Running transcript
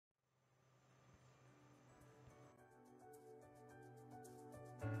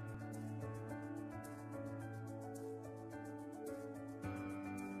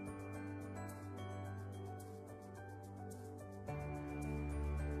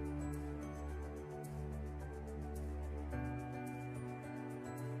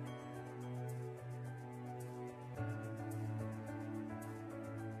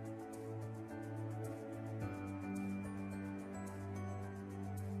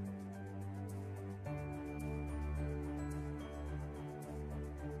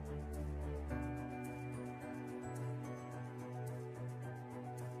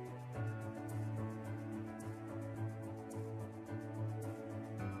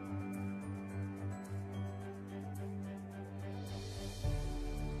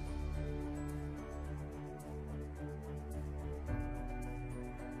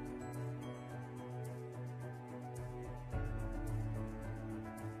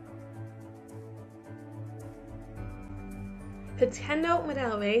Het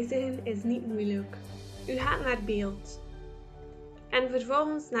handoutmodel wijzigen is niet moeilijk. U gaat naar beeld en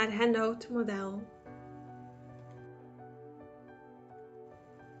vervolgens naar handoutmodel.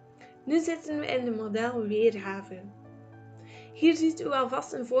 Nu zitten we in de modelweergave. Hier ziet u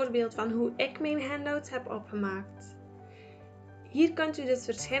alvast een voorbeeld van hoe ik mijn handouts heb opgemaakt. Hier kunt u dus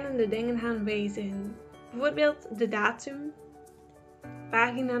verschillende dingen gaan wijzigen. Bijvoorbeeld de datum,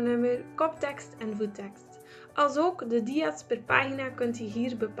 paginanummer, koptekst en voettekst. Als ook de dia's per pagina kunt u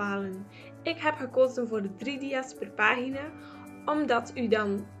hier bepalen. Ik heb gekozen voor 3 dia's per pagina, omdat u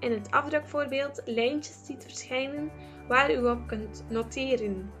dan in het afdrukvoorbeeld lijntjes ziet verschijnen waar u op kunt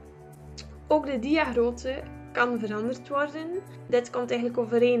noteren. Ook de diagrootte kan veranderd worden. Dit komt eigenlijk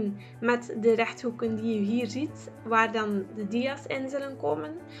overeen met de rechthoeken die u hier ziet, waar dan de dia's in zullen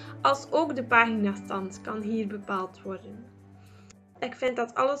komen. Als ook de paginastand kan hier bepaald worden. Ik vind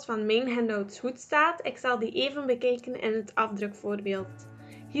dat alles van mijn handouts goed staat. Ik zal die even bekijken in het afdrukvoorbeeld.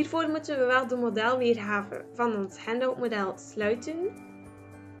 Hiervoor moeten we wel de modelweergave van ons handoutmodel sluiten.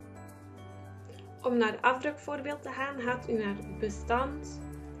 Om naar het afdrukvoorbeeld te gaan, gaat u naar bestand,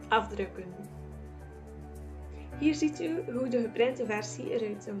 afdrukken. Hier ziet u hoe de geprinte versie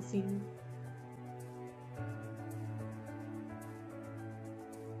eruit zou zien.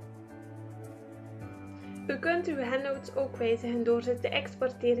 U kunt uw handouts ook wijzigen door ze te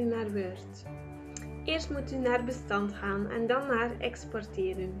exporteren naar Word. Eerst moet u naar bestand gaan en dan naar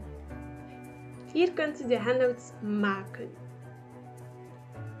exporteren. Hier kunt u de handouts maken.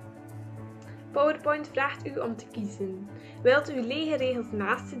 PowerPoint vraagt u om te kiezen. Wilt u lege regels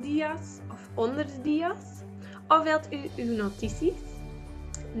naast de dia's of onder de dia's? Of wilt u uw notities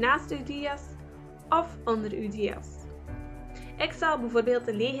naast uw dia's of onder uw dia's? Ik zal bijvoorbeeld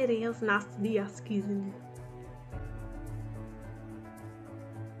de lege regels naast de dia's kiezen.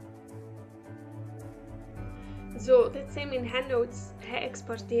 Zo, dit zijn mijn handouts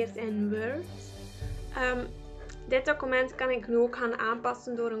geëxporteerd in Word. Dit document kan ik nu ook gaan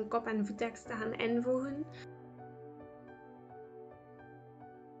aanpassen door een kop- en voettekst te gaan invoegen.